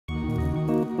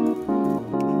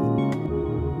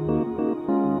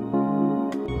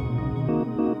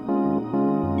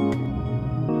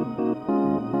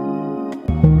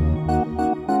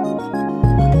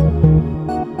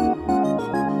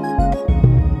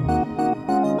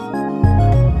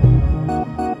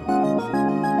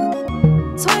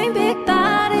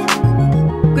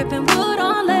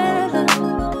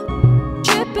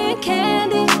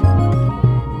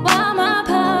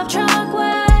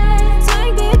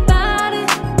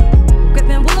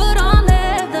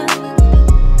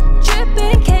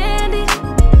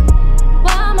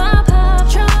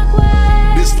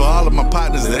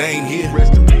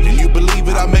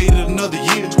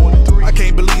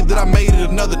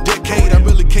decade, I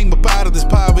really came up out of this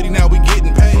poverty, now we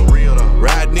getting paid.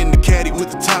 Riding in the caddy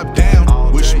with the top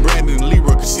down, wishing Brandon and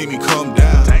Leroy could see me come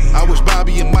down. I wish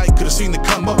Bobby and Mike could have seen the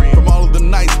come up from all of the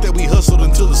nights that we hustled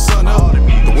until the sun up.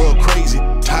 The world crazy,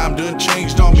 time done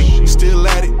changed on me. Still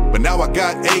at it, but now I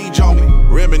got age on me.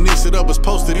 Reminiscent of us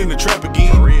posted in the trap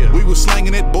again. We was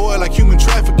slanging that boy like human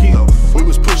trafficking. We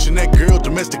was pushing that girl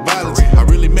twin violence. I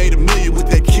really made $1 million with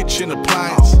that kitchen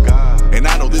appliance. And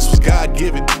I know this was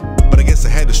God-given, but I guess I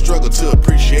had to struggle to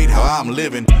appreciate how I'm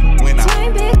living. When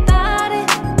Swing big body,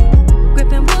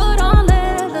 gripping wood on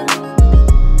leather,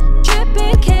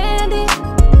 dripping candy,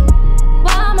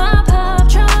 while my pop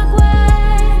trunk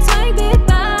waits. Swing big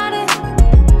body,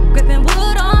 gripping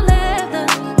wood on leather,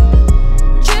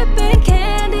 dripping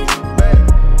candy,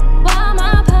 while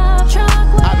my pop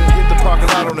trunk waits. I done hit the parking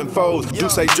lot on them foes. You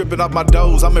say dripping off my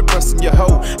doors, I'm impressing your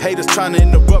hoe. Haters trying to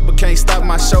interrupt but can't stop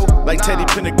my show. Like Teddy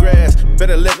Pendergrass,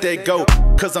 better let that go,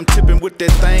 cause I'm tipping with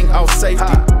that thing off safety.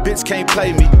 Bitch can't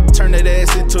play me, turn that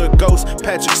ass into a ghost.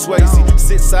 Patrick Swayze,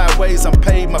 sit sideways, I'm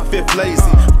paid, my fifth lazy.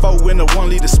 4 in a 1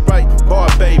 liter Sprite, bar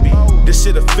baby. This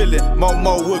shit a feeling,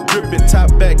 more wood gripping.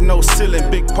 Top back, no ceiling,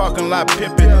 big parking lot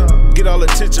pimping. Get all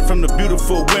attention from the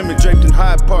beautiful women draped in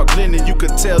Hyde Park linen. You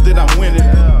can tell that I'm winning.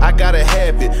 I gotta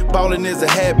have it, ballin' is a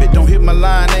habit. Don't hit my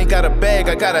line, ain't got a bag,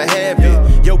 I gotta have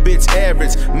it. Yo bitch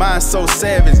average, mine so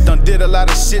savage. Done did a lot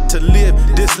of shit to live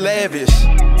this lavish.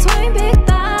 Swing big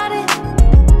body,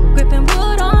 gripping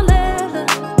wood on leather,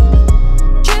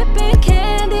 dripping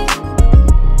candy,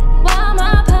 while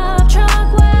my pop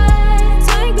trunk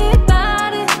waits. Swing big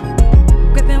body,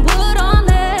 gripping wood on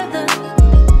leather,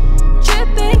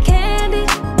 dripping candy,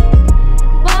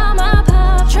 while my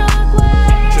pop trunk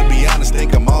waits. To be honest,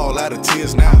 think I'm all out of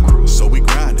tears now. So we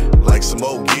grinding like some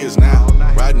old gears now.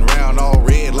 Riding around all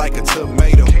red like a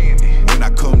tomato. When I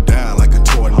come down like a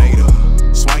tornado.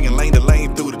 Swinging lane to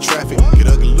lane through the traffic. Get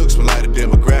ugly looks from like the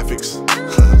demographics.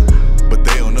 But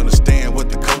they don't understand what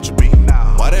the culture be.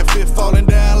 Why that fifth falling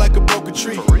down like a broken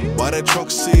tree? Why that trunk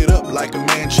sit up like a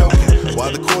man choking?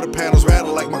 Why the quarter panels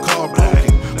rattle like my car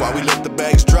broken? Why we let the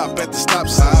bags drop at the stop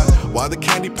sign? Why the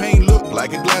candy paint look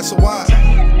like a glass of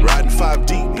wine? Riding 5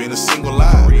 deep in a single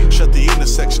line. Shut the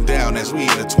intersection down as we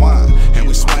intertwine. And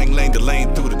we swing lane to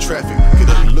lane through the traffic. Get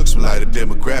ugly looks from like the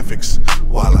demographics.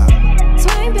 Voila.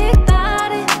 Swing big body.